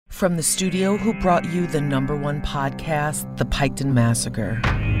from the studio who brought you the #1 podcast, The Piketon Massacre.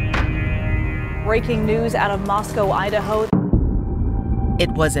 Breaking news out of Moscow, Idaho.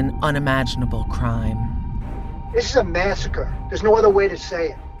 It was an unimaginable crime. This is a massacre. There's no other way to say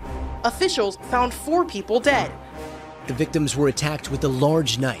it. Officials found 4 people dead. The victims were attacked with a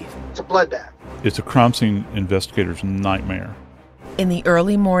large knife. It's a bloodbath. It's a crime scene investigator's nightmare. In the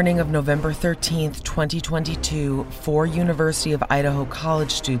early morning of November 13th, 2022, 4 University of Idaho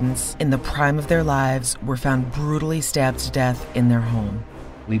college students in the prime of their lives were found brutally stabbed to death in their home.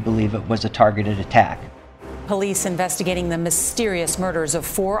 We believe it was a targeted attack. Police investigating the mysterious murders of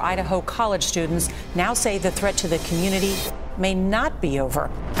 4 Idaho college students now say the threat to the community may not be over.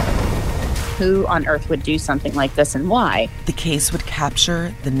 Who on earth would do something like this and why? The case would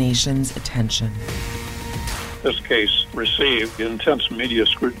capture the nation's attention. This case received intense media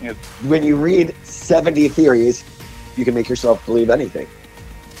scrutiny. When you read 70 theories, you can make yourself believe anything.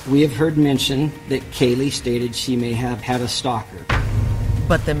 We have heard mention that Kaylee stated she may have had a stalker.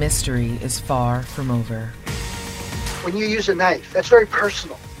 But the mystery is far from over. When you use a knife, that's very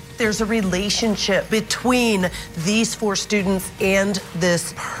personal. There's a relationship between these 4 students and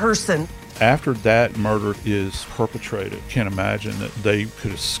this person. After that murder is perpetrated, can't imagine that they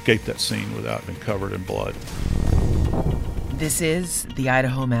could escape that scene without being covered in blood. This is the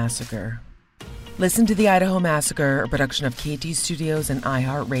Idaho Massacre. Listen to the Idaho Massacre, a production of KT Studios and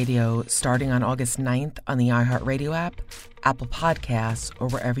iHeartRadio, starting on August 9th on the iHeartRadio app, Apple Podcasts, or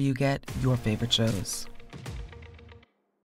wherever you get your favorite shows.